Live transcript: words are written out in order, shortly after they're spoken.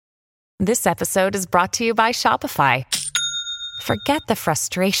This episode is brought to you by Shopify. Forget the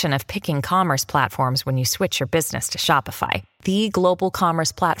frustration of picking commerce platforms when you switch your business to Shopify, the global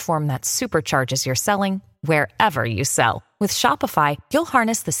commerce platform that supercharges your selling wherever you sell. With Shopify, you'll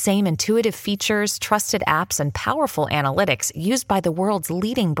harness the same intuitive features, trusted apps, and powerful analytics used by the world's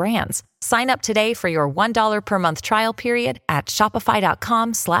leading brands. Sign up today for your $1 per month trial period at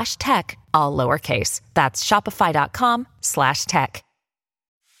shopify.com/tech, all lowercase. That's shopify.com/tech.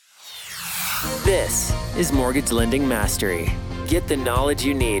 This is Mortgage Lending Mastery. Get the knowledge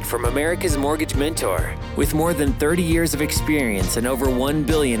you need from America's Mortgage Mentor. With more than 30 years of experience and over $1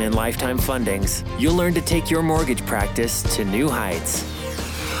 billion in lifetime fundings, you'll learn to take your mortgage practice to new heights.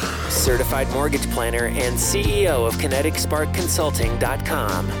 Certified mortgage planner and CEO of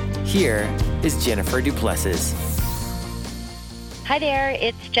KineticSparkConsulting.com. Here is Jennifer Duplessis. Hi there,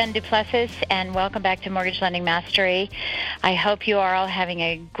 it's Jen Duplessis, and welcome back to Mortgage Lending Mastery. I hope you are all having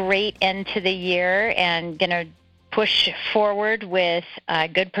a great end to the year and going to push forward with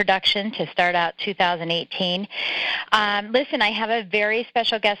good production to start out 2018. Listen, I have a very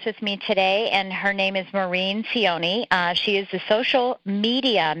special guest with me today, and her name is Maureen Cioni. She is the social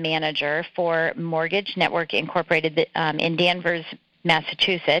media manager for Mortgage Network Incorporated in Danvers,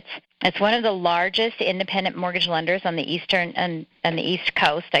 Massachusetts. It's one of the largest independent mortgage lenders on the eastern and the East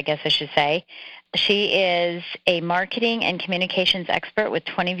Coast, I guess I should say. She is a marketing and communications expert with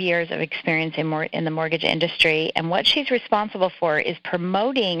 20 years of experience in the mortgage industry. And what she's responsible for is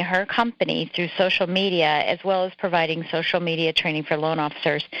promoting her company through social media, as well as providing social media training for loan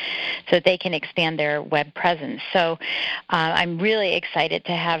officers so that they can expand their web presence. So I'm really excited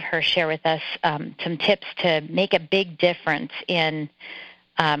to have her share with us some tips to make a big difference in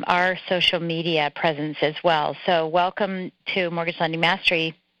our social media presence as well. So welcome to Mortgage Lending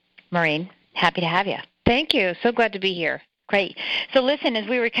Mastery, Maureen. Happy to have you. Thank you. So glad to be here. Great. So listen, as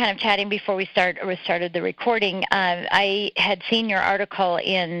we were kind of chatting before we started the recording, I had seen your article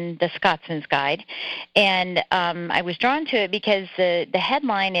in the Scotsman's Guide, and I was drawn to it because the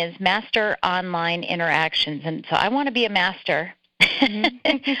headline is Master Online Interactions. And so I want to be a master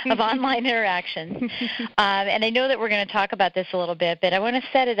of online interactions. And I know that we're going to talk about this a little bit, but I want to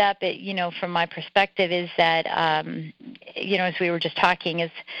set it up, from my perspective is that, as we were just talking,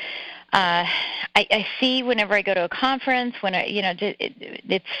 is I see whenever I go to a conference,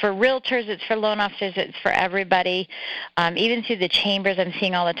 it's for realtors, it's for loan officers, it's for everybody. Even through the chambers, I'm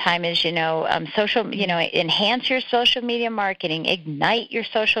seeing all the time is, social, enhance your social media marketing, ignite your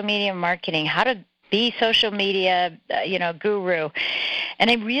social media marketing, how to be social media, guru.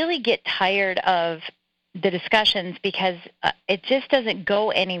 And I really get tired of the discussions because it just doesn't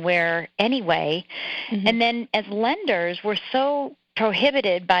go anywhere anyway. Mm-hmm. And then as lenders, we're so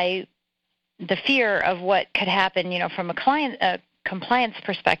prohibited by the fear of what could happen, from a compliance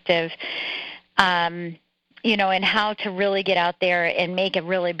perspective, and how to really get out there and make a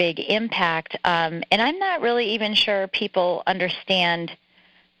really big impact. And I'm not really even sure people understand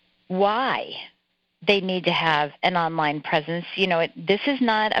why they need to have an online presence. This is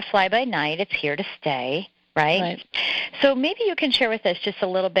not a fly-by-night. It's here to stay, right? So maybe you can share with us just a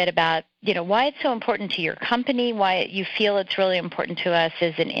little bit about, why it's so important to your company, why you feel it's really important to us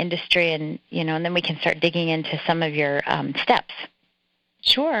as an industry, and, and then we can start digging into some of your steps.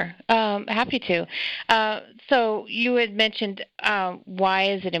 Sure. Happy to. So you had mentioned why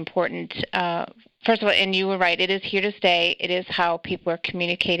is it important. First of all, and you were right, it is here to stay. It is how people are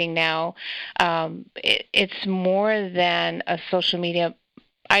communicating now. It's more than a social media.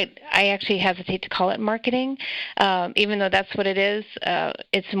 I actually hesitate to call it marketing, even though that's what it is.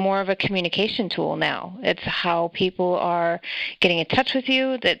 It's more of a communication tool now. It's how people are getting in touch with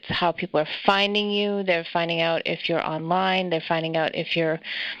you. That's how people are finding you. They're finding out if you're online. They're finding out if you're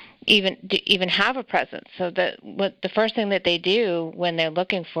even have a presence. So the first thing that they do when they're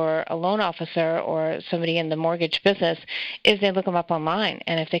looking for a loan officer or somebody in the mortgage business is they look them up online.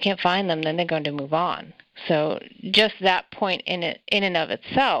 And if they can't find them, then they're going to move on. So just that point in and of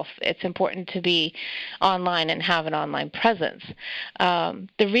itself, it's important to be online and have an online presence. The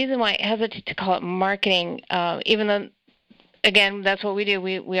reason why I hesitate to call it marketing, even though, again, that's what we do,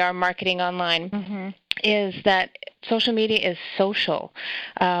 we are marketing online, is that social media is social.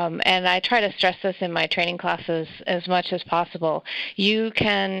 And I try to stress this in my training classes as much as possible. You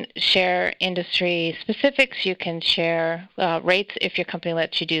can share industry specifics. You can share rates if your company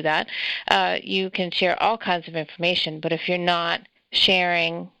lets you do that. You can share all kinds of information. But if you're not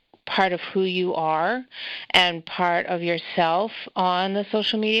sharing part of who you are and part of yourself on the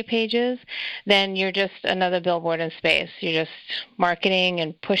social media pages, then you're just another billboard in space. You're just marketing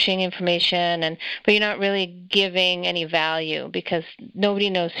and pushing information, but you're not really giving any value because nobody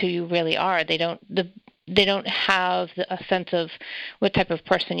knows who you really are. They don't have a sense of what type of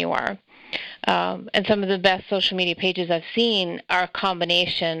person you are. And some of the best social media pages I've seen are a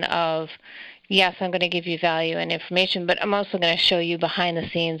combination of, yes, I'm going to give you value and information, but I'm also going to show you behind the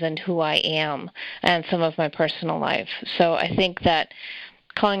scenes and who I am and some of my personal life. So I think that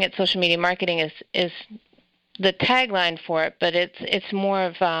calling it social media marketing is the tagline for it, but it's more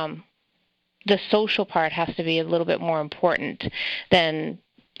of the social part has to be a little bit more important than,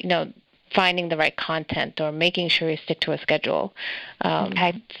 finding the right content or making sure you stick to a schedule.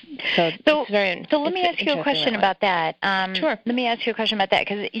 Okay. So let me ask you a question about that. Sure. Let me ask you a question about that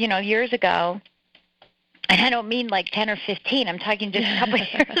because, years ago, and I don't mean like 10 or 15, I'm talking just a couple of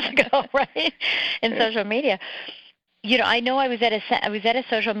years ago, right, in social media. I know I was at a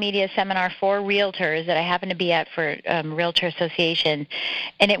social media seminar for realtors that I happened to be at for Realtor Association,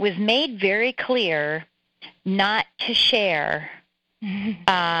 and it was made very clear not to share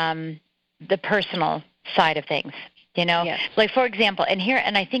the personal side of things, Yes. Like, for example, and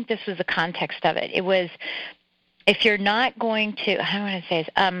I think this was the context of it. It was, if you're not going to, how do I want to say this?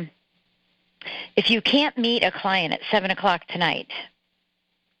 If you can't meet a client at 7 o'clock tonight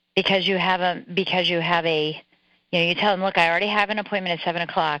because you have a, you tell them, look, I already have an appointment at 7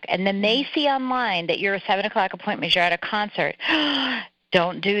 o'clock, and then they see online that you're a 7 o'clock appointment, you're at a concert,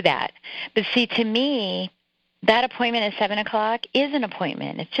 don't do that. But see, to me, that appointment at 7 o'clock is an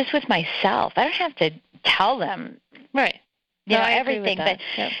appointment. It's just with myself. I don't have to tell them, right? Everything. But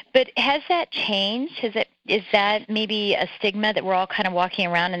has that changed? Is that maybe a stigma that we're all kind of walking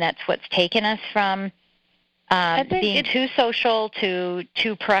around, and that's what's taken us from being too social to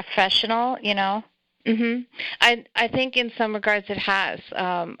too professional? Mm-hmm. I think in some regards it has.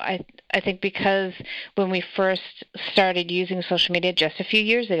 I think because when we first started using social media just a few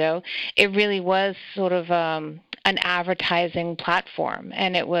years ago, it really was sort of an advertising platform.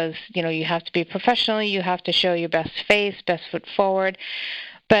 And it was, you have to be professional, you have to show your best face, best foot forward.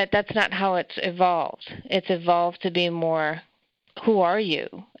 But that's not how it's evolved. It's evolved to be more, who are you?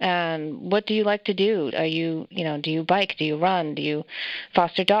 And what do you like to do? Are you, do you bike? Do you run? Do you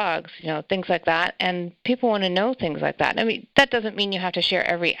foster dogs? Things like that. And people want to know things like that. I mean, that doesn't mean you have to share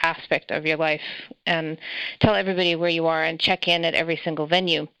every aspect of your life and tell everybody where you are and check in at every single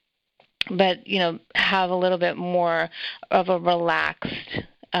venue. But, have a little bit more of a relaxed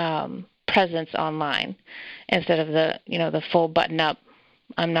presence online instead of the full button up,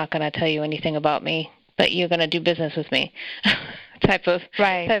 I'm not going to tell you anything about me, but you're going to do business with me type of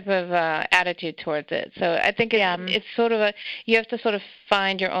attitude towards it. So I think it's sort of you have to sort of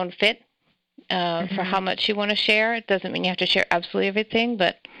find your own fit for how much you want to share. It doesn't mean you have to share absolutely everything,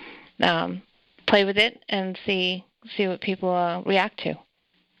 but play with it and see what people react to.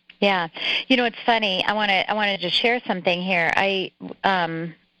 Yeah, it's funny. I want to just share something here. I've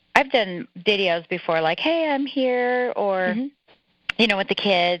done videos before, like, "Hey, I'm here," or with the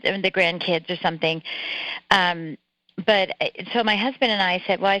kids and the grandkids or something. But so my husband and I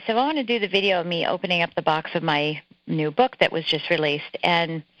said, well, I want to do the video of me opening up the box of my new book that was just released.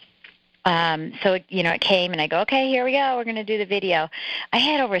 And so, it came, and I go, okay, here we go. We're going to do the video. I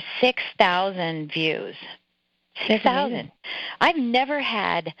had over 6,000 views. 6,000. I've never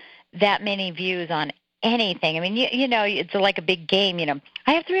had that many views on anything. I mean, it's like a big game,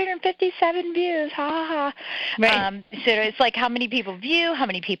 I have 357 views, ha, ha, ha. Right. So it's like how many people view, how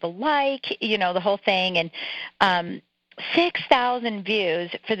many people like, the whole thing. And 6,000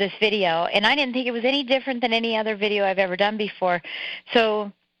 views for this video, and I didn't think it was any different than any other video I've ever done before.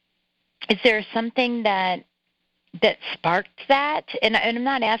 So is there something that sparked that? And I'm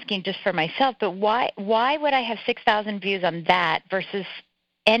not asking just for myself, but why would I have 6,000 views on that versus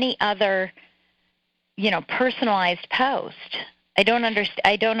any other personalized post? I don't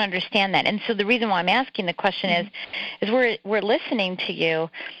understand that. And so the reason why I'm asking the question is we're listening to you.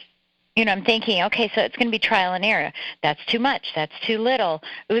 I'm thinking, okay, so it's going to be trial and error. That's too much. That's too little.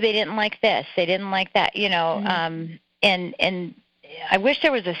 Ooh, they didn't like this. They didn't like that. And I wish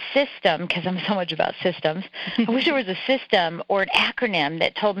there was a system, because I'm so much about systems. I wish there was a system or an acronym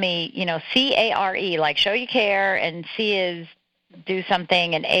that told me, CARE, like show you care, and C is do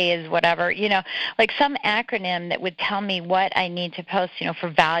something, and A is whatever, like some acronym that would tell me what I need to post, for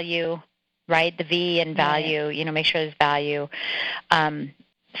value, right? The V in value, right. Make sure there's value.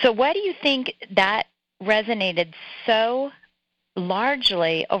 So why do you think that resonated so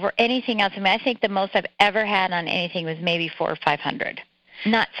largely over anything else? I mean, I think the most I've ever had on anything was maybe 400 or 500.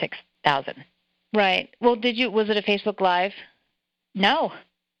 Not 6,000. Right. Well, was it a Facebook Live? No.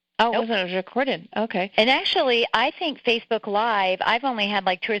 Oh, it wasn't. It was recorded. Okay. And actually, I think Facebook Live, I've only had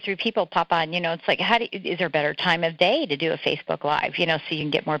like 2 or 3 people pop on. It's like, is there a better time of day to do a Facebook Live, so you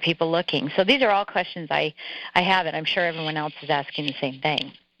can get more people looking? So these are all questions I have, and I'm sure everyone else is asking the same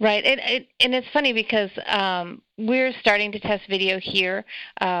thing. Right. And it's funny because we're starting to test video here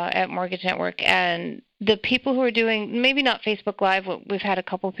at Mortgage Network, and the people who are doing, maybe not Facebook Live, we've had a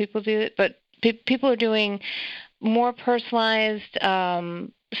couple of people do it, but people are doing more personalized,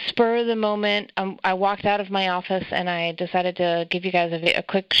 spur of the moment. I walked out of my office and I decided to give you guys a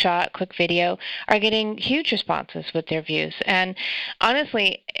quick shot, quick video, are getting huge responses with their views. And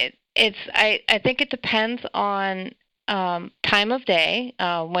honestly, I think it depends on time of day,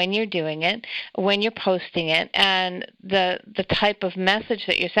 when you're doing it, when you're posting it, and the type of message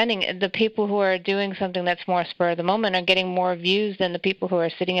that you're sending. The people who are doing something that's more spur of the moment are getting more views than the people who are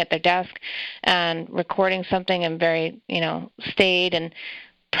sitting at their desk and recording something and very, staid and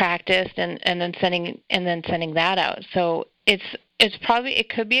practiced and then sending that out. So it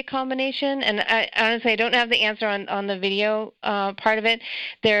could be a combination, and I honestly don't have the answer on the video part of it.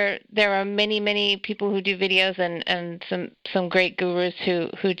 There are many people who do videos and some great gurus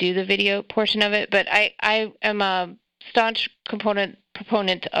who do the video portion of it, but I am a staunch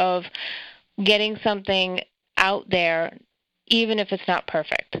proponent of getting something out there, even if it's not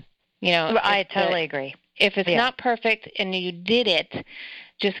perfect. I totally agree. If it's not perfect and you did it,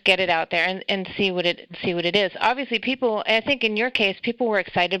 just get it out there and see what it is. Obviously, I think in your case, people were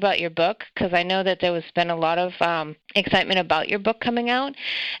excited about your book, because I know that there was been a lot of excitement about your book coming out.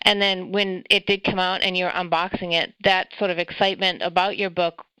 And then when it did come out and you're unboxing it, that sort of excitement about your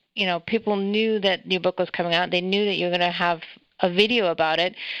book, people knew that your book was coming out. They knew that you were going to have a video about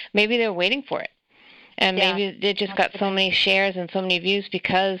it. Maybe they were waiting for it. And maybe it just got so many shares and so many views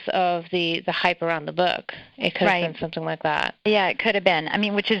because of the hype around the book. It could have been something like that. Yeah, it could have been.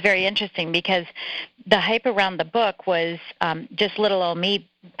 Which is very interesting, because the hype around the book was just little old me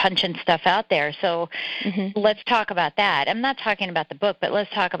punching stuff out there. So let's talk about that. I'm not talking about the book, but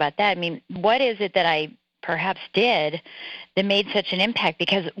let's talk about that. What is it that I perhaps did that made such an impact?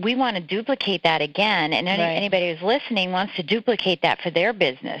 Because we want to duplicate that again, and anybody who's listening wants to duplicate that for their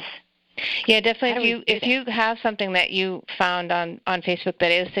business. Yeah, definitely. If you have something that you found on Facebook that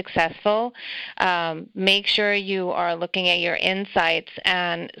is successful, make sure you are looking at your insights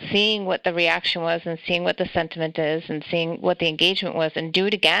and seeing what the reaction was and seeing what the sentiment is and seeing what the engagement was, and do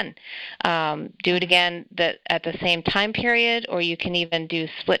it again. Do it again at the same time period, or you can even do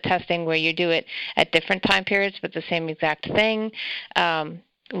split testing where you do it at different time periods but the same exact thing.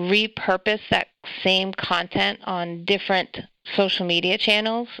 Repurpose that same content on different social media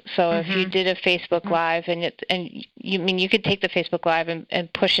channels. So if you did a Facebook Live you could take the Facebook Live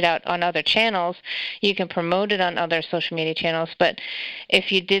and push it out on other channels. You can promote it on other social media channels. But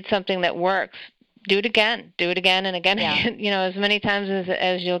if you did something that works, do it again and again. Yeah. As many times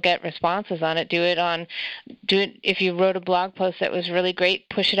as you'll get responses on it. Do it. If you wrote a blog post that was really great,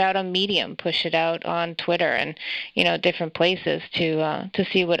 push it out on Medium, push it out on Twitter, and different places to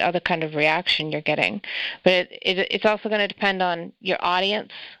see what other kind of reaction you're getting. But it's also going to depend on your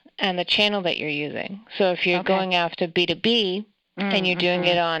audience and the channel that you're using. So if you're going after B2B, and you're doing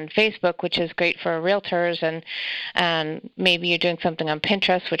it on Facebook, which is great for realtors, and maybe you're doing something on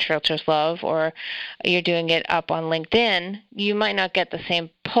Pinterest, which realtors love, or you're doing it up on LinkedIn, you might not get the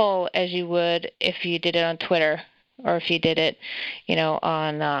same pull as you would if you did it on Twitter, or if you did it,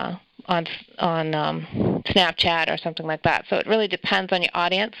 on Snapchat or something like that. So it really depends on your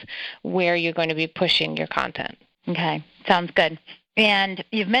audience where you're going to be pushing your content. Okay, sounds good. And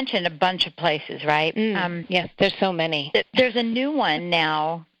you've mentioned a bunch of places, right? Yes, there's so many. There's a new one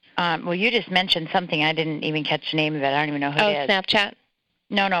now. You just mentioned something. I didn't even catch the name of it. I don't even know who it is. Oh, Snapchat?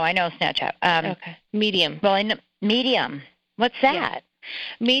 No, I know Snapchat. Okay. Medium. Well, I know Medium. What's that? Yeah.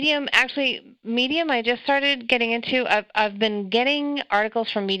 Medium I just started getting into. I've been getting articles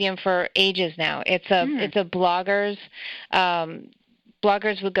from Medium for ages now. It's a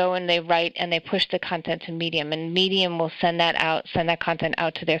bloggers will go and they write and they push the content to Medium, and Medium will send that content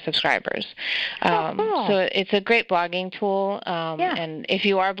out to their subscribers. Cool. So it's a great blogging tool. And if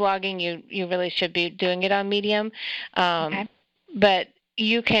you are blogging, you really should be doing it on Medium. But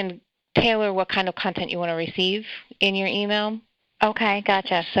you can tailor what kind of content you want to receive in your email. Okay,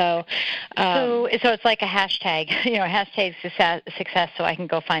 gotcha. So it's like a hashtag, hashtag success, so I can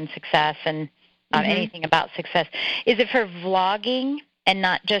go find success and anything about success. Is it for vlogging and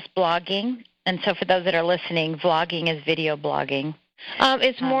not just blogging? And so for those that are listening, vlogging is video blogging.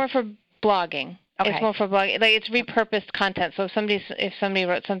 It's more for blogging. Okay. It's more for blogging. Like, it's repurposed content. So if somebody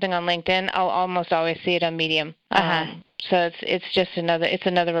wrote something on LinkedIn, I'll almost always see it on Medium. So it's just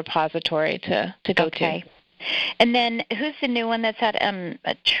another repository to go to. And then who's the new one that's at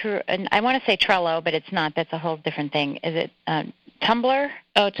I want to say Trello, but it's not. That's a whole different thing. Is it Tumblr?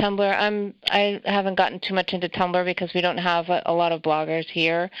 Oh, Tumblr. I haven't gotten too much into Tumblr because we don't have a lot of bloggers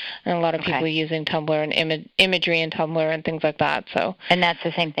here, and a lot of people using Tumblr and imagery in Tumblr and things like that. So. And that's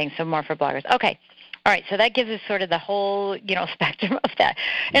the same thing. So more for bloggers. Okay. All right, so that gives us sort of the whole, spectrum of that.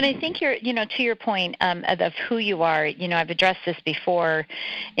 And I think you're, to your point of who you are, I've addressed this before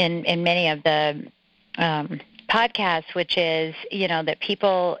in many of the podcasts, which is, that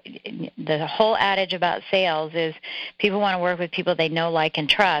people, the whole adage about sales is people want to work with people they know, like, and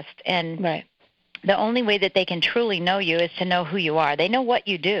trust. And the only way that they can truly know you is to know who you are. They know what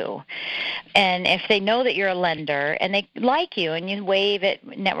you do. And if they know that you're a lender and they like you and you wave at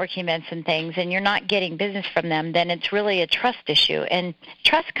networking events and things and you're not getting business from them, then it's really a trust issue. And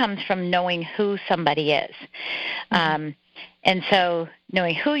trust comes from knowing who somebody is. And so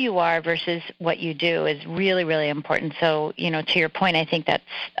knowing who you are versus what you do is really, really important. So, to your point, I think that's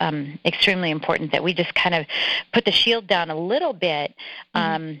extremely important that we just kind of put the shield down a little bit,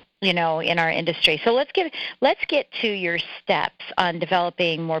 in our industry. So let's get to your steps on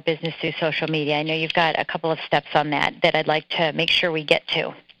developing more business through social media. I know you've got a couple of steps on that I'd like to make sure we get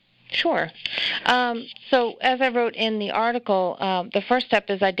to. Sure. So as I wrote in the article, the first step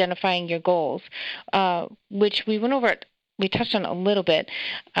is identifying your goals, which we went over. We touched on a little bit.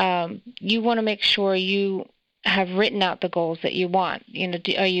 You want to make sure you have written out the goals that you want.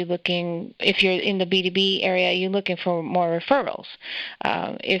 Are you looking, if you're in the B2B area, are you looking for more referrals?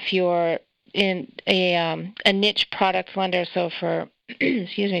 If you're in a niche product lender, so for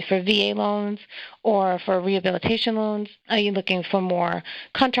for VA loans or for rehabilitation loans, are you looking for more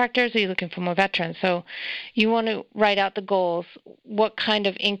contractors? Are you looking for more veterans? So you want to write out the goals, what kind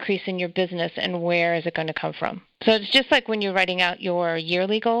of increase in your business and where is it going to come from? So it's just like when you're writing out your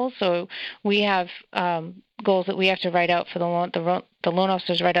yearly goals. So we have goals that we have to write out for the loan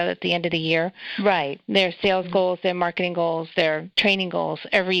officers write out at the end of the year. Right. Their sales goals, their marketing goals, their training goals.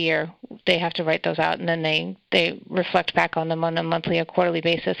 Every year they have to write those out, and then they reflect back on them on a monthly or quarterly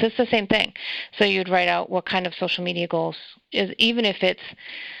basis. It's the same thing. So you'd write out what kind of social media goals is, even if it's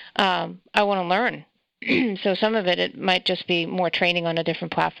I want to learn. So some of it might just be more training on a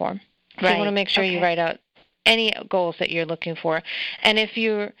different platform. So you want to make sure you write out any goals that you're looking for. And if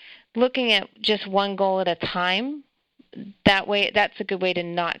you're looking at just one goal at a time, that's a good way to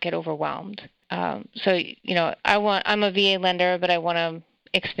not get overwhelmed. So I'm a VA lender, but I want to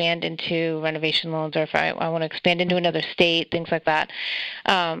expand into renovation loans, or if I want to expand into another state, things like that,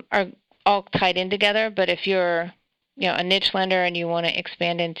 are all tied in together. But if you're a niche lender and you want to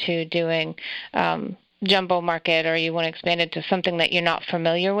expand into doing jumbo market, or you want to expand into something that you're not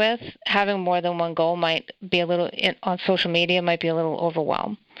familiar with, having more than one goal might be on social media might be a little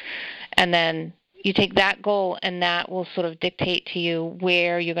overwhelmed. And then you take that goal, and that will sort of dictate to you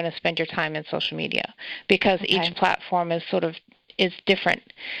where you're going to spend your time in social media, because each platform is different.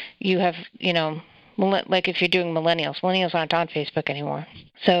 You have, like if you're doing millennials aren't on Facebook anymore.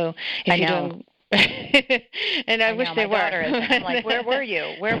 So if you're doing and I wish they were. I'm like, where were you?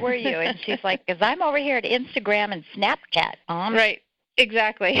 And she's like, because I'm over here at Instagram and Snapchat. Right.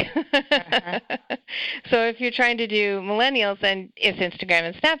 Exactly. So if you're trying to do millennials, then it's Instagram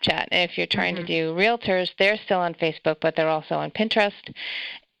and Snapchat. And if you're trying to do realtors, they're still on Facebook, but they're also on Pinterest,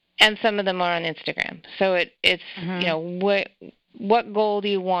 and some of them are on Instagram. So it's what goal do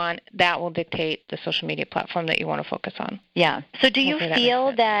you want? That will dictate the social media platform that you want to focus on. Yeah. So do you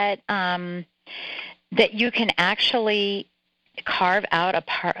feel that that you can actually carve out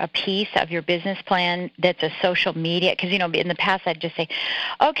a piece of your business plan that's a social media? Because, in the past I'd just say,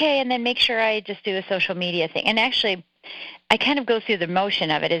 okay, and then make sure I just do a social media thing. And actually, I kind of go through the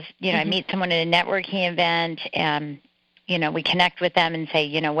motion of it. Is, I meet someone at a networking event, and, we connect with them and say,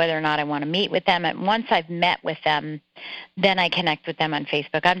 whether or not I want to meet with them. And once I've met with them, then I connect with them on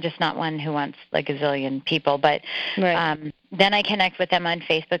Facebook. I'm just not one who wants like a zillion people, but then I connect with them on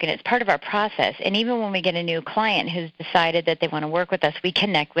Facebook, and it's part of our process. And even when we get a new client who's decided that they want to work with us, we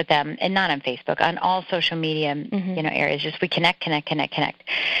connect with them, and not on Facebook, on all social media, areas. Just we connect.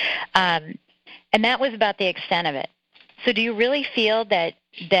 And that was about the extent of it. So do you really feel that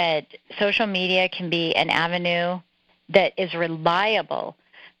social media can be an avenue that is reliable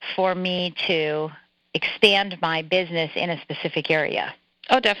for me to expand my business in a specific area?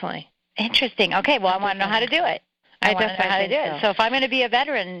 Oh, definitely. Interesting. Okay, well, I want to know how to do it. I want to know how to do it. So if I'm going to be a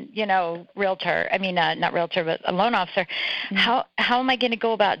veteran, realtor, not realtor, but a loan officer, how am I going to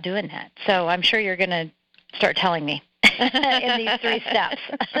go about doing that? So I'm sure you're going to start telling me in these 3 steps.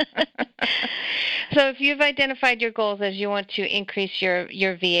 So if you've identified your goals as you want to increase your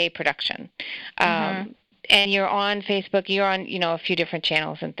VA production, and you're on Facebook, you're on, a few different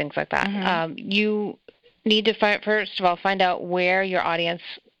channels and things like that, you need to first of all find out where your audience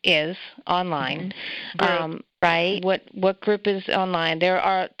is online. Right. What group is online? There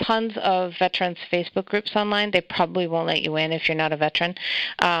are tons of veterans Facebook groups online. They probably won't let you in if you're not a veteran.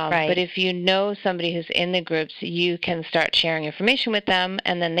 Right. But if you know somebody who's in the groups, you can start sharing information with them,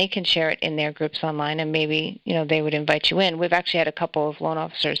 and then they can share it in their groups online, and maybe, they would invite you in. We've actually had a couple of loan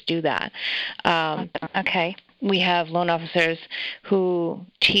officers do that. Okay. We have loan officers who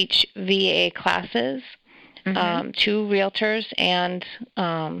teach VA classes to realtors and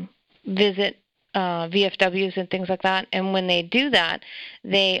visit VFWs and things like that. And when they do that,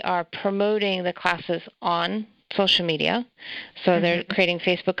 they are promoting the classes on social media. So they're creating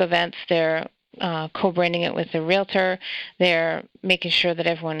Facebook events. They're co-branding it with the realtor. They're making sure that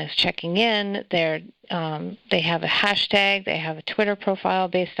everyone is checking in. They have a hashtag. They have a Twitter profile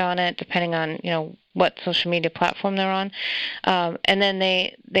based on it, depending on what social media platform they're on. And then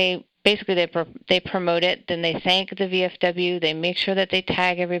they basically they promote it, then they thank the VFW, they make sure that they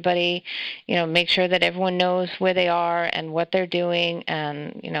tag everybody, make sure that everyone knows where they are and what they're doing,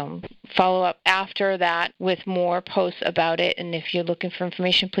 and, follow up after that with more posts about it. And if you're looking for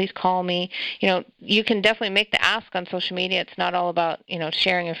information, please call me. You can definitely make the ask on social media. It's not all about,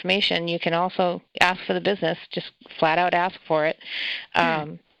 sharing information. You can also ask for the business, just flat out ask for it.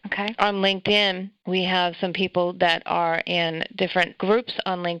 Okay. On LinkedIn, we have some people that are in different groups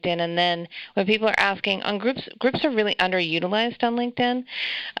on LinkedIn, and then when people are asking on groups are really underutilized on LinkedIn.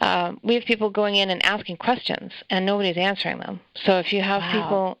 We have people going in and asking questions, and nobody's answering them. So if you have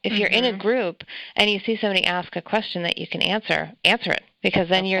people, if you're in a group and you see somebody ask a question that you can answer it, because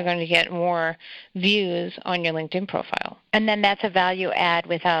then you're going to get more views on your LinkedIn profile. And then that's a value add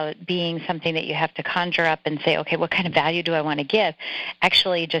without being something that you have to conjure up and say, okay, what kind of value do I want to give?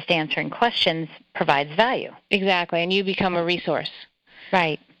 Actually, just answering questions provides value. Exactly, and you become a resource.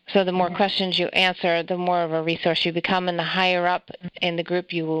 Right. So the more questions you answer, the more of a resource you become, and the higher up in the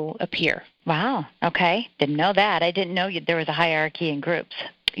group you will appear. Wow, okay. Didn't know that. I didn't know there was a hierarchy in groups.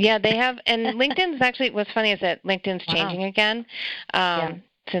 Yeah, they have, and LinkedIn's actually, what's funny is that LinkedIn's changing again.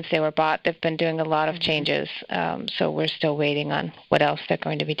 Since they were bought, they've been doing a lot of changes, so we're still waiting on what else they're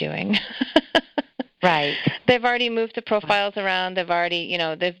going to be doing. Right. They've already moved the profiles around. They've already,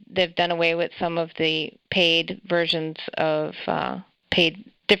 they've done away with some of the paid versions of,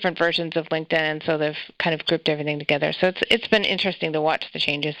 different versions of LinkedIn, and so they've kind of grouped everything together. So it's been interesting to watch the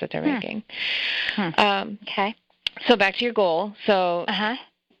changes that they're making. Okay. So back to your goal. So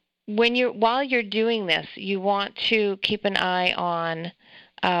while you're doing this, you want to keep an eye on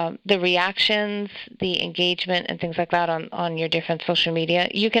the reactions, the engagement, and things like that on your different social media.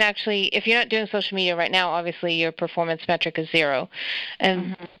 You can actually, if you're not doing social media right now, obviously your performance metric is 0.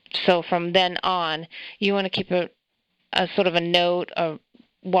 And so from then on, you want to keep a sort of a note of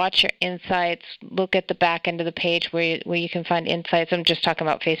watch your insights, look at the back end of the page where you can find insights. I'm just talking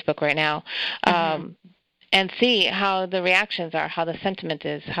about Facebook right now. And see how the reactions are, how the sentiment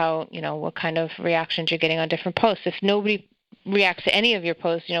is, how, what kind of reactions you're getting on different posts. If nobody reacts to any of your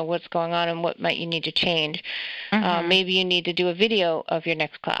posts, what's going on and what might you need to change. Maybe you need to do a video of your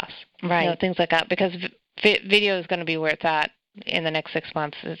next class. Right. Things like that, because video is going to be where it's at in the next 6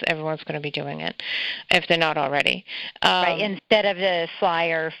 months. Everyone's going to be doing it if they're not already. Right, instead of the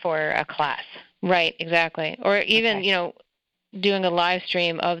flyer for a class. Right, exactly. Or even, doing a live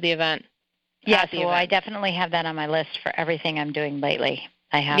stream of the event. Yes, well, I definitely have that on my list for everything I'm doing lately.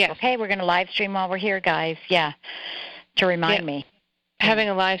 I have, okay, we're going to live stream while we're here, guys. Yeah, to remind me. Having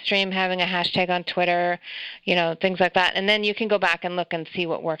a live stream, having a hashtag on Twitter, things like that. And then you can go back and look and see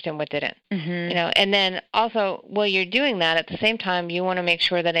what worked and what didn't. And then also, while you're doing that, at the same time, you want to make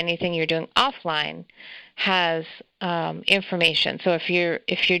sure that anything you're doing offline has information. So if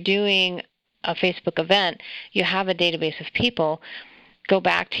you're doing a Facebook event, you have a database of people. Go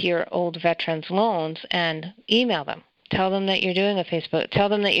back to your old veterans loans and email them. Tell them that you're doing a Facebook. Tell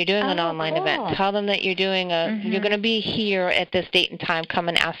them that you're doing an online event. Tell them that you're doing you're going to be here at this date and time. Come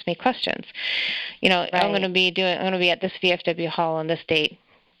and ask me questions. Right. I'm going to be at this VFW hall on this date.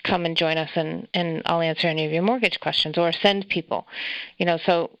 Come and join us, and I'll answer any of your mortgage questions, or send people.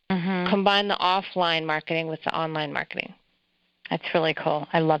 So combine the offline marketing with the online marketing. That's really cool.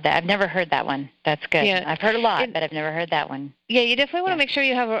 I love that. I've never heard that one. That's good. Yeah. I've heard a lot, but I've never heard that one. Yeah, you definitely want to make sure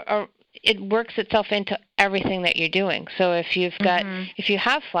you have it works itself into everything that you're doing. So if you've got, if you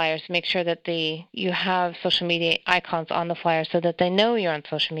have flyers, make sure that you have social media icons on the flyer so that they know you're on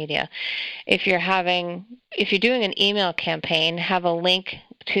social media. If you're doing an email campaign, have a link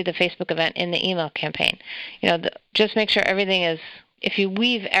to the Facebook event in the email campaign. Just make sure everything is, if you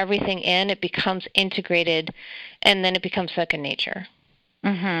weave everything in, it becomes integrated, and then it becomes second nature.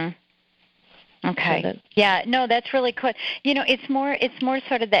 Mm-hmm. Okay. Yeah, no, that's really cool. It's more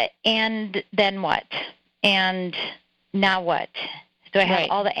sort of the and then what? And now what? Do I have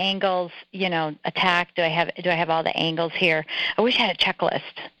all the angles, attacked? Do I have all the angles here? I wish I had a checklist.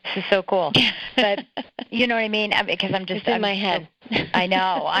 This is so cool. But you know what I mean? Because it's in my head. I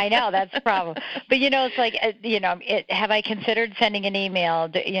know, that's the problem. But it's like, have I considered sending an email?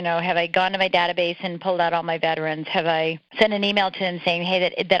 Have I gone to my database and pulled out all my veterans? Have I sent an email to them saying,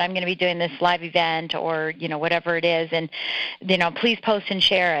 hey, that I'm going to be doing this live event, or whatever it is, and please post and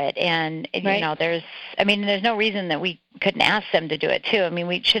share it. And there's no reason that we couldn't ask them to do it too. I mean,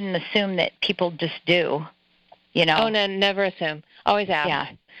 we shouldn't assume that people just do. Oh no, never assume. Always ask. Yeah.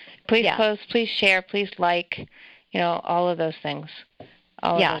 Please post, please share, please like, all of those things.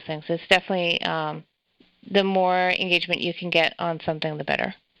 All of those things. It's definitely the more engagement you can get on something, the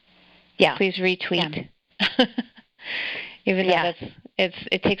better. Yeah. Please retweet. Yeah. Even though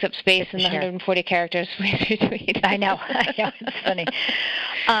it takes up space in the 140 characters, please retweet. I know. It's funny.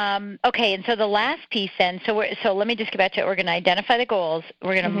 Okay, and so the last piece then, so let me just get back to it. We're going to identify the goals,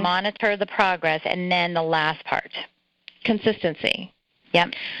 we're going to monitor the progress, and then the last part. Consistency. Yeah.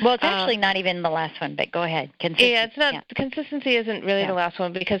 Well, it's actually not even the last one, but go ahead. Consistency. Yeah, it's not. Yeah. Consistency isn't really the last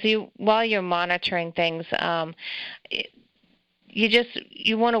one, because while you're monitoring things,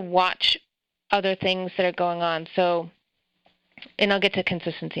 you want to watch other things that are going on. So, and I'll get to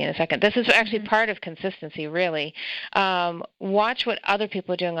consistency in a second. This is actually part of consistency, really. Watch what other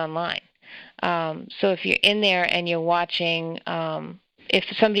people are doing online. So if you're in there and you're watching, if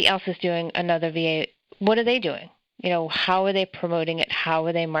somebody else is doing another VA, what are they doing? How are they promoting it? How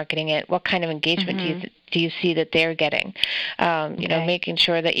are they marketing it? What kind of engagement do you see that they're getting? Making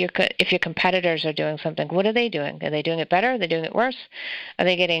sure that if your competitors are doing something, what are they doing? Are they doing it better? Are they doing it worse? Are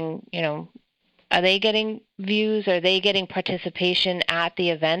they getting, are they getting views? Are they getting participation at the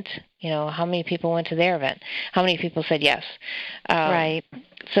event? How many people went to their event? How many people said yes? Right.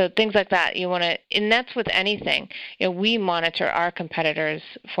 So things like that. You want to, and that's with anything. We monitor our competitors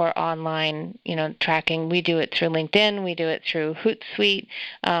for online, tracking. We do it through LinkedIn. We do it through Hootsuite.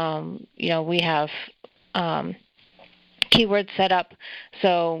 We have keywords set up,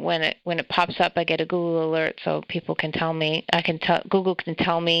 so when it pops up, I get a Google alert, so people can tell me. Google can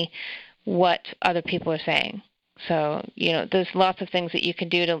tell me what other people are saying. So, there's lots of things that you can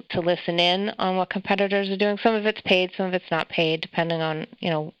do to listen in on what competitors are doing. Some of it's paid, some of it's not paid, depending on,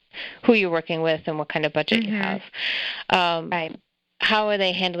 who you're working with and what kind of budget you have. Right. How are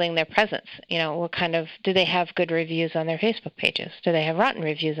they handling their presence? What kind of, do they have good reviews on their Facebook pages? Do they have rotten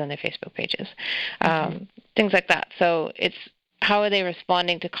reviews on their Facebook pages? Things like that. So it's, how are they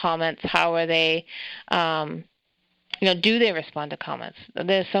responding to comments? How are they, do they respond to comments?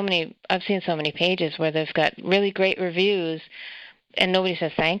 I've seen so many pages where they've got really great reviews and nobody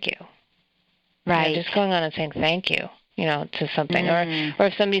says thank you. Right. Just going on and saying thank you, to something. Or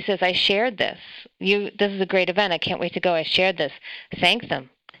if somebody says, I shared this. This is a great event. I can't wait to go. I shared this. Thank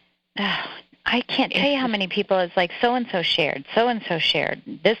them. I can't tell you how many people it's like, so-and-so shared,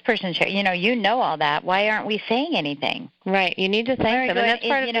 this person shared. You know all that. Why aren't we saying anything? Right. You need to thank them. And that's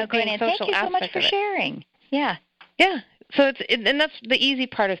part of being social aspect. Thank you so much for sharing. Yeah. Yeah. So and that's the easy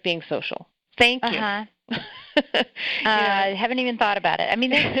part of being social. Thank you. I haven't even thought about it. I mean,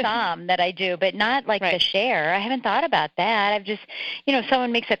 there's some that I do, but not like the share. I haven't thought about that. I've just,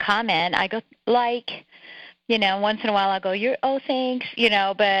 someone makes a comment, I go once in a while I'll go, thanks,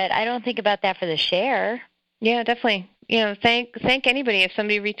 but I don't think about that for the share. Yeah, definitely. Thank anybody. If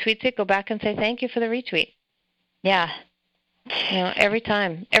somebody retweets it, go back and say thank you for the retweet. Yeah. Every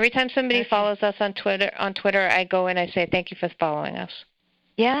time somebody follows us on Twitter, I go and I say thank you for following us.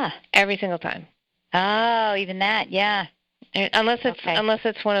 Yeah. Every single time. Oh, even that, yeah. Unless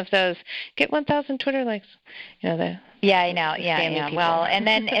it's one of those get 1,000 Twitter likes, Yeah, I know. Yeah. Well, and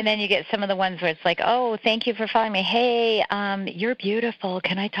then you get some of the ones where it's like, oh, thank you for following me. Hey, you're beautiful.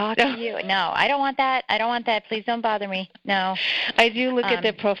 Can I talk to you? No, I don't want that. Please don't bother me. No. I do look at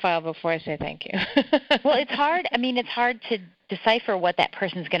their profile before I say thank you. Well, it's hard. I mean, it's hard to decipher what that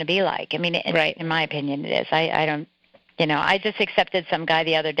person's going to be like. I mean, in my opinion, it is. I don't. I just accepted some guy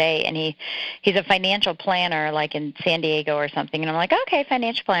the other day, and he's a financial planner, like in San Diego or something. And I'm like, okay,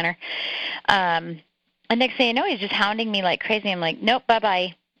 financial planner. And next thing you know, he's just hounding me like crazy. I'm like, nope,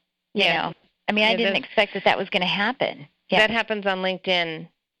 bye-bye. You know, I mean, I didn't expect that was going to happen. Yeah. That happens on LinkedIn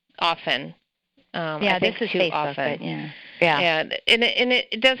often. I think this is too Facebook, often. but yeah, and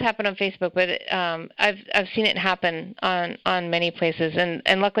it does happen on Facebook, but I've seen it happen on many places,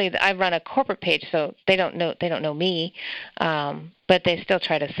 and luckily I run a corporate page, so they don't know me, but they still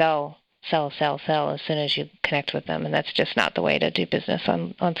try to sell as soon as you connect with them, and that's just not the way to do business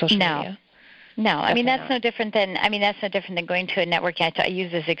on social media. No, I mean that's no different than going to a networking. I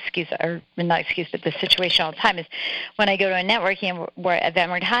use this excuse, or not excuse, but the situation all the time is when I go to a networking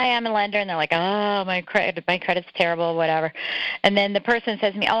event where, hi, I'm a lender, and they're like, oh, my credit's terrible, whatever, and then the person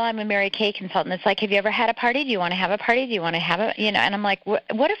says to me, oh, I'm a Mary Kay consultant. It's like, have you ever had a party? Do you want to have a party? Do you want to have a, and I'm like, what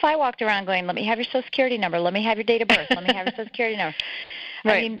if I walked around going, let me have your Social Security number, let me have your date of birth, let me have your Social Security number.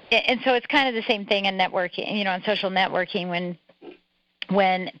 Right. I mean, and so it's kind of the same thing in networking, on social networking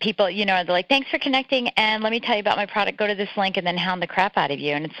when people, they're like, thanks for connecting, and let me tell you about my product, go to this link, and then hound the crap out of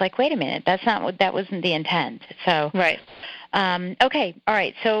you. And it's like, wait a minute, that wasn't the intent. So, right. Okay, all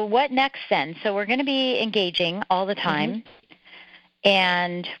right. So what next then? So we're going to be engaging all the time. Mm-hmm.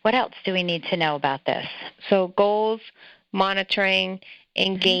 And what else do we need to know about this? So goals, monitoring,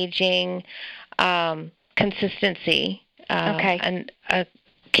 engaging, consistency. Okay. And a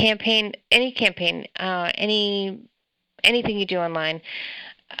campaign, anything you do online,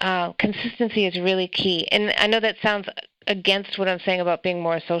 consistency is really key. And I know that sounds against what I'm saying about being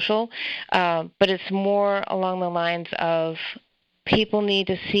more social, but it's more along the lines of people need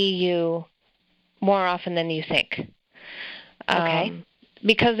to see you more often than you think. Okay.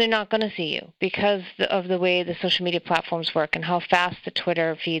 Because they're not going to see you, because of the way the social media platforms work and how fast the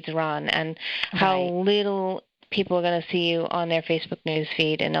Twitter feeds run and how little people are going to see you on their Facebook news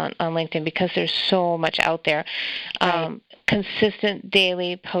feed and on LinkedIn, because there's so much out there. Consistent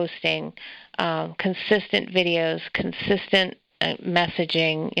daily posting, consistent videos, consistent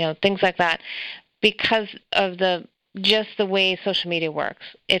messaging, things like that. Because of just the way social media works,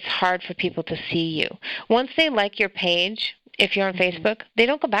 it's hard for people to see you. Once they like your page, if you're on Facebook, they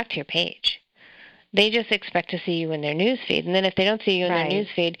don't go back to your page. They just expect to see you in their news feed. And then if they don't see you in their news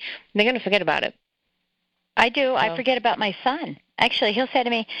feed, they're going to forget about it. I do. So. I forget about my son. Actually, he'll say to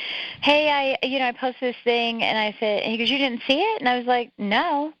me, hey, I posted this thing, and I said, and he goes, you didn't see it? And I was like,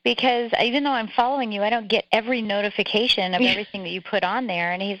 no, because even though I'm following you, I don't get every notification of everything that you put on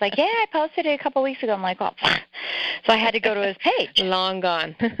there. And he's like, yeah, I posted it a couple of weeks ago. I'm like, oh, so I had to go to his page. Long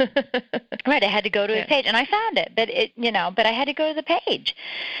gone. Right, I had to go to his page, and I found it, but I had to go to the page,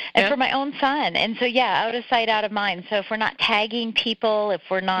 and for my own son. And so, out of sight, out of mind. So if we're not tagging people, if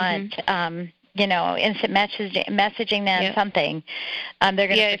we're not, instant messaging them something, they're going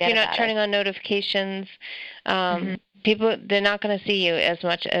to forget about it. If you're not turning on notifications, people, they're not going to see you as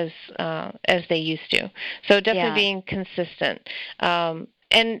much as they used to. So definitely being consistent.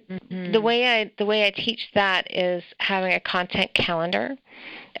 And the way I teach that is having a content calendar.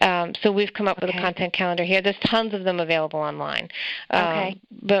 So we've come up with a content calendar here. There's tons of them available online.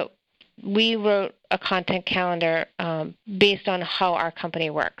 But we wrote a content calendar based on how our company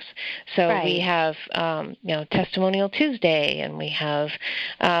works. So we have, Testimonial Tuesday, and we have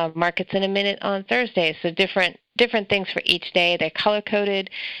Markets in a Minute on Thursday. So different things for each day. They're color-coded,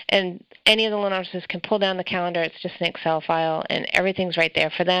 and any of the loan officers can pull down the calendar. It's just an Excel file, and everything's right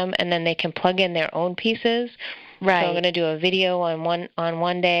there for them, and then they can plug in their own pieces. Right. So I'm going to do a video on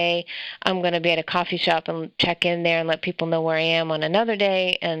one day. I'm going to be at a coffee shop and check in there and let people know where I am on another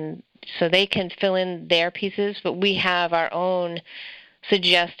day, and so they can fill in their pieces, but we have our own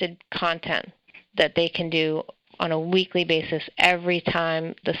suggested content that they can do on a weekly basis every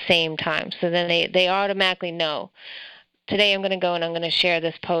time, the same time. So then they automatically know, today I'm going to go and I'm going to share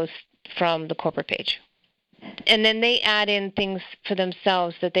this post from the corporate page. And then they add in things for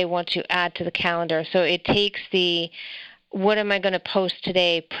themselves that they want to add to the calendar. So it takes the, what am I going to post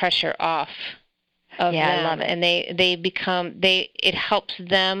today, pressure off of them. I love it. And it helps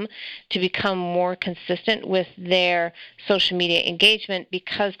them to become more consistent with their social media engagement,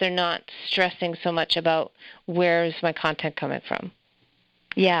 because they're not stressing so much about where's my content coming from.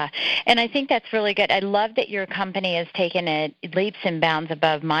 Yeah, and I think that's really good. I love that your company has taken it leaps and bounds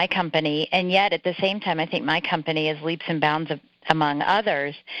above my company, and yet at the same time I think my company is leaps and bounds among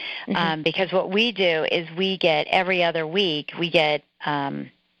others, because what we do is we get every other week, we get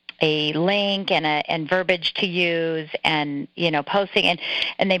a link and verbiage to use, and posting,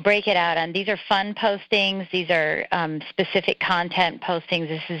 and they break it out on, these are fun postings, these are specific content postings,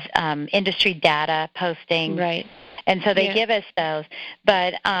 this is industry data postings, right? And so they give us those,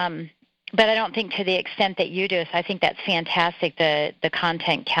 but But I don't think to the extent that you do. So I think that's fantastic, the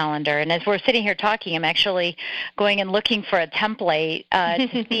content calendar. And as we're sitting here talking, I'm actually going and looking for a template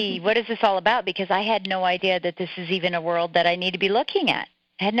to see what is this all about, because I had no idea that this is even a world that I need to be looking at.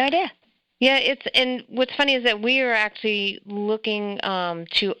 I had no idea. Yeah, and what's funny is that we are actually looking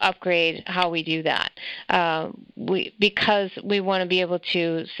to upgrade how we do that. Because we want to be able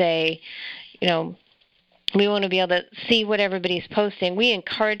to say, we want to be able to see what everybody's posting. We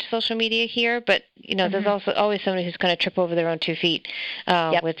encourage social media here, but there's also always somebody who's going to trip over their own 2 feet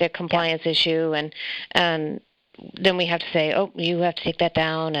with their compliance issue, and then we have to say, oh, you have to take that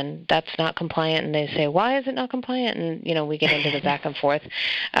down, and that's not compliant. And they say, why is it not compliant? And we get into the back and forth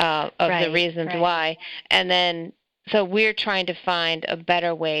of the reasons why. And then so we're trying to find a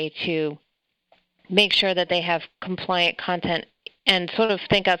better way to make sure that they have compliant content and sort of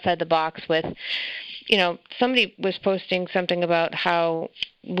think outside the box with. Somebody was posting something about how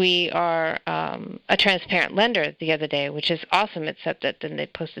we are a transparent lender the other day, which is awesome, except that then they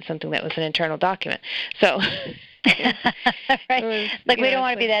posted something that was an internal document. So, right. We don't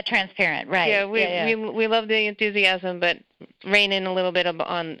want to be that transparent, right? Yeah, we love the enthusiasm, but rein in a little bit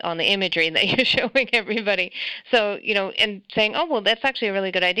on the imagery that you're showing everybody. So, and saying, oh, well, that's actually a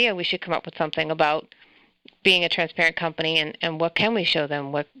really good idea. We should come up with something about being a transparent company, and what can we show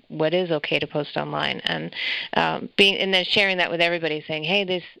them, what is okay to post online, and and then sharing that with everybody, saying,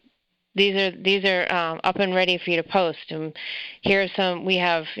 hey, these are up and ready for you to post, and here are some. We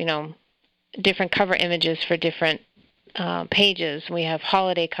have different cover images for different pages. We have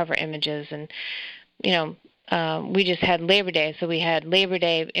holiday cover images, and we just had Labor Day, so we had Labor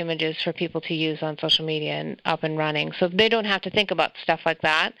Day images for people to use on social media and up and running, so they don't have to think about stuff like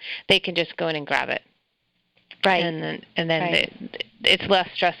that. They can just go in and grab it. Right. And then it's less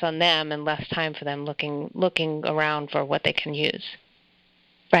stress on them and less time for them looking around for what they can use.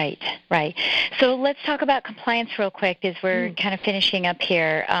 Right. So let's talk about compliance real quick as we're kind of finishing up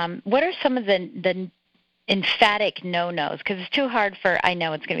here. What are some of the emphatic no-nos? Because it's too hard I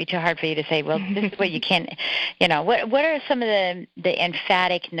know it's going to be too hard for you to say, well, this is what you can't, what are some of the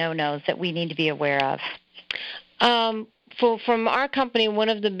emphatic no-nos that we need to be aware of? From our company, one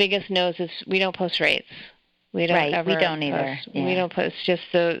of the biggest no's is we don't post rates. We don't ever we don't post. either. Yeah. We don't post. It's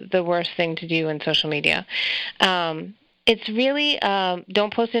just the worst thing to do in social media. It's really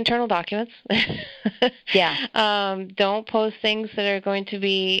don't post internal documents. Don't post things that are going to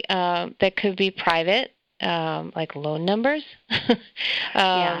be that could be private, like loan numbers.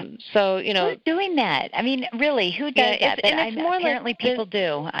 So who's doing that? I mean, really, who does that? It's more apparently people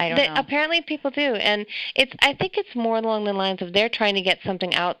do. I don't know. Apparently people do, and I think it's more along the lines of they're trying to get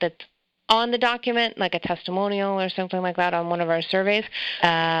something out that's on the document, like a testimonial or something like that on one of our surveys.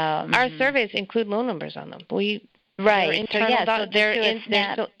 Our surveys include loan numbers on them. Right. Exactly. Snapshot.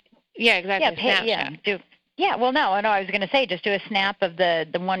 Well, no, I was going to say just do a snap of the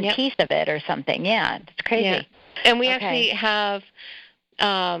one piece of it or something. Yeah, it's crazy. Yeah. And we actually have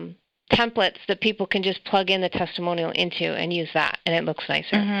templates that people can just plug in the testimonial into and use that, and it looks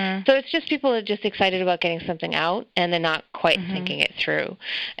nicer. So it's just people are just excited about getting something out, and they're not quite thinking it through.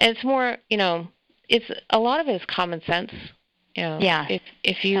 And it's more, it's a lot of it is common sense. If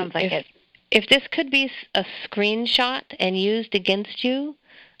this could be a screenshot and used against you,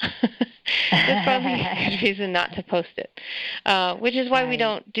 there's probably a good reason not to post it, which is why we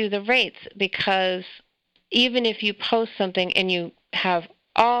don't do the rates, because even if you post something and you have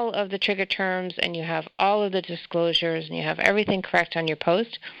all of the trigger terms and you have all of the disclosures and you have everything correct on your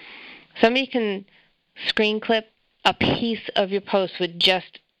post, somebody can screen clip a piece of your post with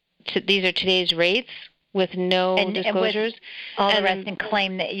just these are today's rates with no disclosures. And all the rest and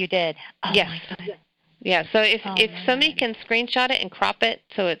claim that you did. Oh, yes. My God. Yeah, so if somebody can screenshot it and crop it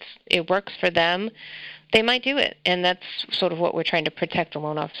so it works for them, they might do it, and that's sort of what we're trying to protect the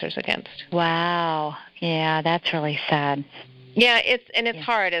loan officers against. Wow. Yeah, that's really sad. Yeah, it's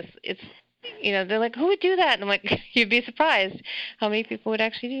hard. It's they're like, who would do that? And I'm like, you'd be surprised how many people would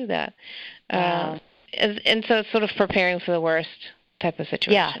actually do that. Wow. And so it's sort of preparing for the worst type of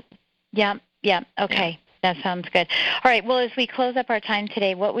situation. Yeah. Okay. That sounds good. All right. Well, as we close up our time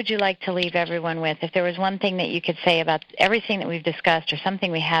today, what would you like to leave everyone with? If there was one thing that you could say about everything that we've discussed or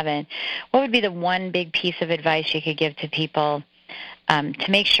something we haven't, what would be the one big piece of advice you could give to people to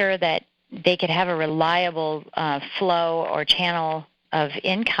make sure that they could have a reliable flow or channel of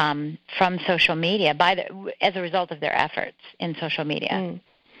income from social media as a result of their efforts in social media?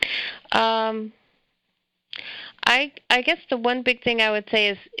 I guess the one big thing I would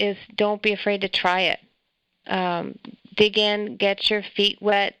say is don't be afraid to try it. Dig in, get your feet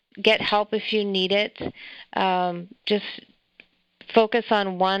wet, get help if you need it. Just focus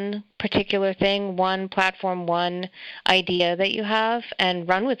on one particular thing, one platform, one idea that you have, and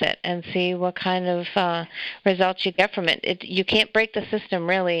run with it and see what kind of results you get from it. You can't break the system,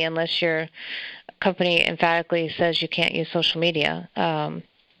 really, unless your company emphatically says you can't use social media.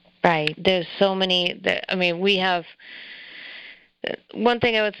 Right. There's so many. We have. One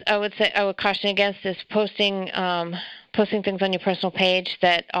thing I would caution against is posting things on your personal page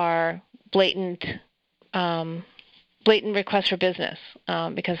that are blatant requests for business,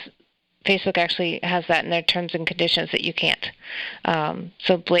 because Facebook actually has that in their terms and conditions that you can't.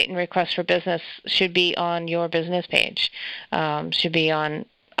 So blatant requests for business should be on your business page, should be on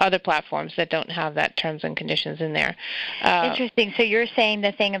other platforms that don't have that terms and conditions in there. Interesting. So you're saying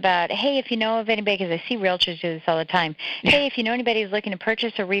the thing about, hey, if you know of anybody, because I see realtors do this all the time. Hey, if you know anybody who's looking to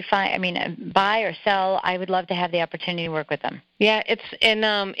purchase or buy or sell, I would love to have the opportunity to work with them. Yeah, it's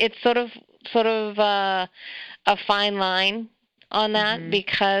sort of a fine line on that,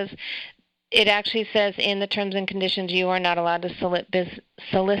 because it actually says in the terms and conditions you are not allowed to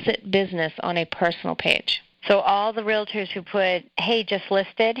solicit business on a personal page. So all the realtors who put, hey, just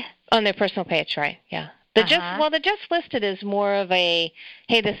listed? On their personal page, right, yeah. The just listed is more of a,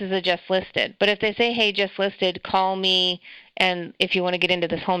 hey, this is a just listed. But if they say, hey, just listed, call me, and if you want to get into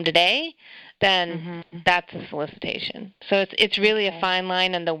this home today, then that's a solicitation. So it's really a fine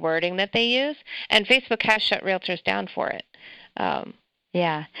line in the wording that they use. And Facebook has shut realtors down for it.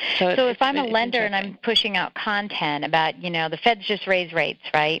 Yeah. So if I'm a lender and I'm pushing out content about, the Feds just raised rates,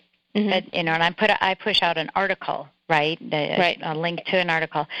 right? And I push out an article, right? A link to an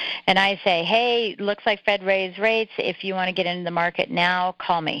article, and I say, hey, looks like Fed raised rates. If you want to get into the market now,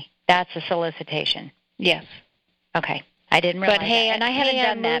 call me. That's a solicitation. Yes. Okay. I didn't realize that. And I haven't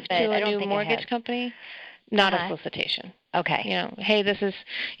done that, but to I a don't new think mortgage company. Not a solicitation. Okay. Hey, this is,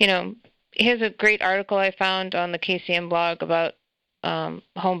 here's a great article I found on the KCM blog about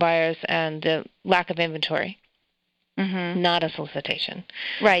home buyers and the lack of inventory. Not a solicitation.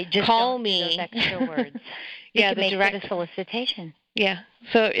 Right. Just call me. Those extra words. Yeah, the direct it a solicitation. Yeah.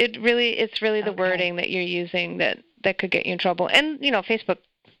 So it's really the wording that you're using that could get you in trouble. And Facebook,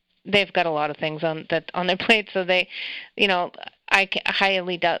 they've got a lot of things on their plate, so they, I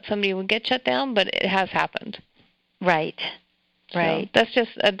highly doubt somebody would get shut down, but it has happened. Right. Right. So that's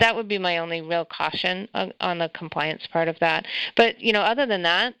just that would be my only real caution on the compliance part of that. But other than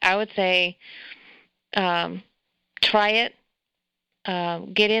that, I would say. Try it,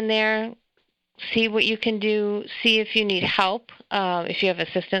 get in there, see what you can do, see if you need help. If you have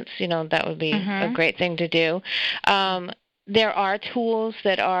assistance, that would be a great thing to do. There are tools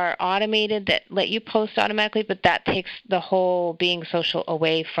that are automated that let you post automatically, but that takes the whole being social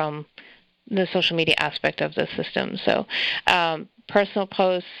away from the social media aspect of the system. So personal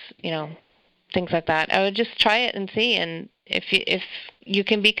posts, things like that. I would just try it and see, and if you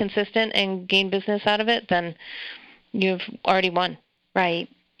can be consistent and gain business out of it, then you've already won. Right.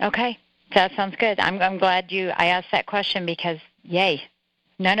 Okay. That sounds good. I'm glad I asked that question because, yay,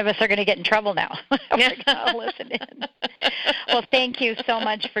 none of us are going to get in trouble now. We're going to listen in. Well, thank you so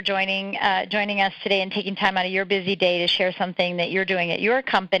much for joining us today and taking time out of your busy day to share something that you're doing at your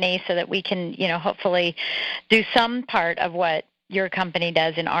company so that we can, hopefully do some part of what your company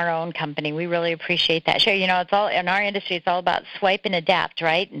does in our own company. We really appreciate that. Sure, it's all in our industry. It's all about swipe and adapt,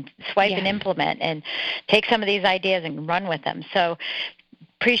 right? And swipe and implement, and take some of these ideas and run with them. So,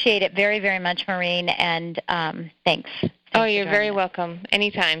 appreciate it very, very much, Maureen. And thanks. Oh, you're very welcome.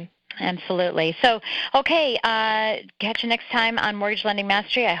 Anytime. Absolutely. So, okay, catch you next time on Mortgage Lending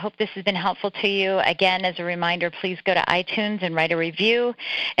Mastery. I hope this has been helpful to you. Again, as a reminder, please go to iTunes and write a review.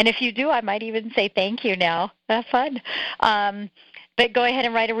 And if you do, I might even say thank you now. That's fun. But go ahead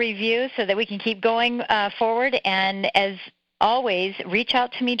and write a review so that we can keep going forward. And as always, reach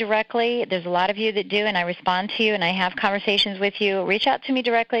out to me directly. There's a lot of you that do, and I respond to you, and I have conversations with you. Reach out to me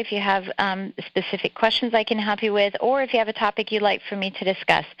directly if you have specific questions I can help you with, or if you have a topic you'd like for me to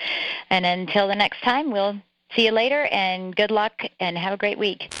discuss. And until the next time, we'll see you later, and good luck, and have a great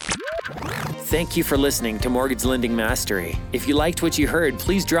week. Thank you for listening to Mortgage Lending Mastery. If you liked what you heard,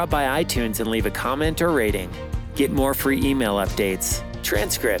 please drop by iTunes and leave a comment or rating. Get more free email updates,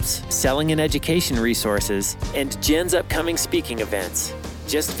 transcripts, selling and education resources, and Jen's upcoming speaking events.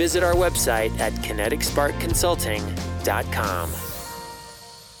 Just visit our website at kineticsparkconsulting.com.